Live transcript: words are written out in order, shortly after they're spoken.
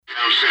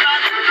A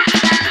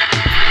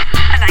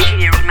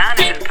 19-year-old man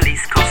is in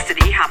police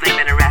custody, having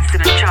been arrested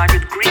and charged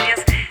with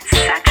grievous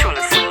sexual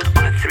assault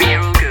on a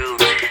 3-year-old girl.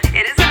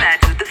 It is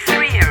alleged that the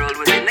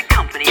 3-year-old was in the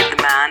company of the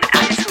man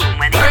at his home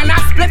when he... Burn a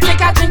split,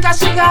 take a drink of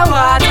sugar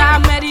water.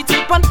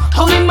 Meditate on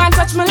how the man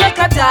touch me like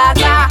a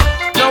data.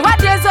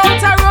 Nowadays out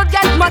the road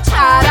get much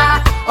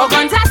harder.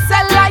 Organs I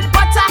sell like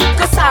butter,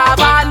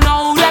 cassava.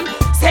 Know them,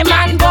 say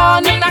man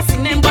born him, I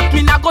seen him, but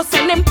me not go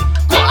send him.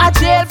 Go a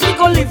jail, fi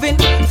go living.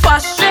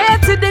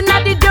 Frustrated in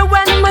the day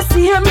when me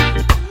see him.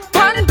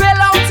 One bell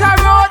out the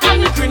road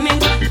and he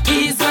grinning.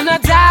 He's gonna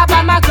die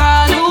by my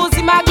gun,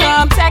 Uzi my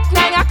gum, tech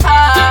 9 a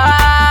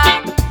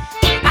car.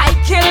 I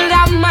killed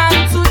a man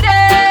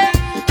today.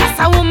 That's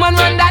a woman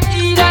run that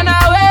Eden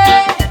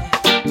away.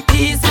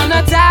 He's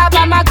gonna die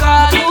by my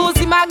gun,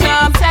 Uzi my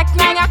gum, tech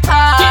 9 a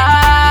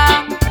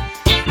car.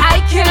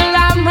 I killed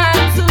a man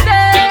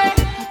today.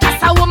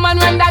 That's a woman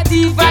run that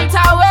Devant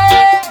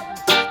away.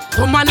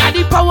 Woman are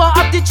the power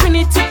of the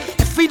Trinity.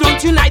 If we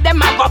don't unite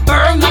them, I go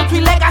burn out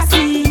with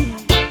legacy.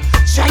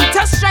 Strength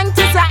to strength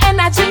is our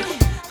energy.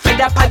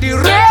 Fed up of the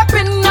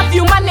raping of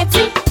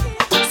humanity.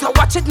 So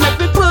watch it, make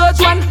me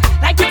purge one.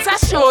 Like it's a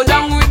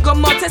showdown, we go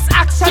multis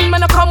action.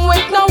 Man, I come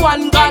with no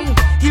one gun.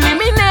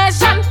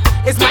 Elimination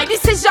is my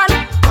decision.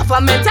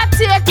 Government I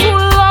take too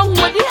long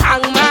with the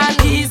hangman.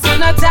 He's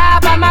gonna die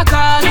by my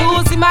gun,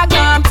 Uzi my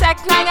gun, tech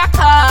 9 a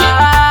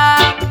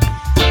car.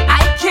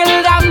 I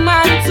killed a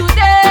man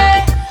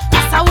today.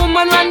 That's a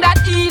woman run that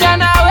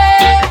Eden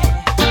away.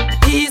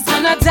 He's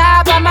gonna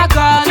die by my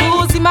gun,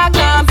 Uzi my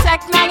gun,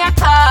 tech 9 a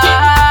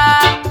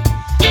car.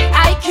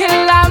 I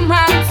killed a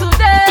man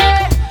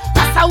today.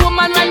 That's a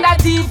woman run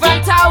that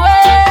Devant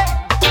away.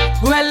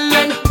 Well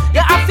then, you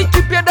have to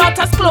keep your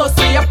daughters close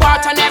to your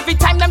part. And every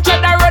time them try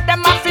to road,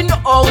 them have to know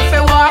how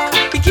to walk.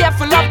 Be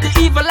careful of the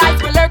evil eyes,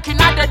 we lurking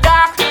at the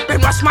dark.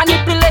 Brainwash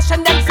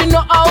manipulation, them fi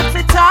know how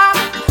to talk.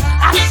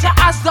 Ash your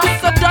ass dust,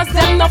 so does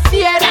them no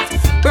fear that.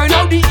 Burn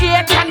out the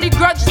hate and the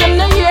grudge, them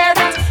no hear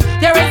that.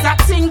 There is a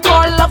thing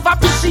called love,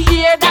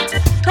 appreciate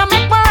that. Now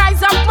make my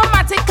rise up, my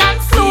matic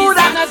and slew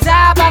that. He's gonna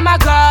die by my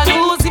gun,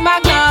 Uzi my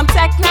gun,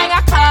 tech 9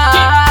 a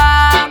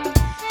car.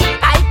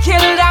 I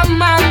killed a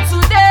man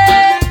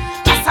today.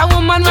 That's a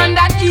woman run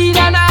that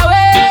Eden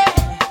away.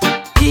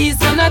 He's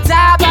gonna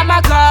die by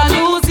my gun,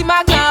 Uzi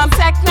my gun,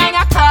 tech 9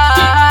 a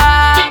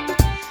car.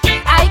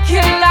 I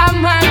killed a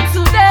man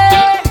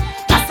today.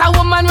 That's a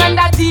woman run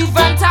that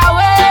Devant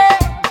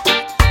away.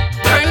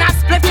 Burn a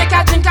split, take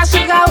a drink of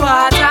sugar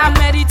water.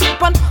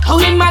 Meditate on how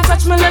the man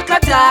touch me like a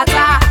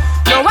data.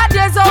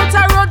 Nowadays out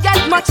the road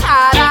get much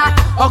harder.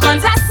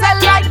 Organs I sell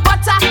like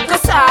butter,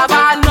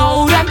 cassava.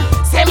 Know them,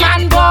 say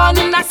man born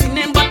him, I seen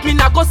him, but me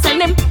not go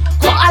send him.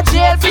 Go a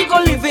jail, fi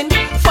go living.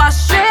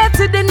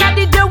 Frustrated in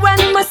the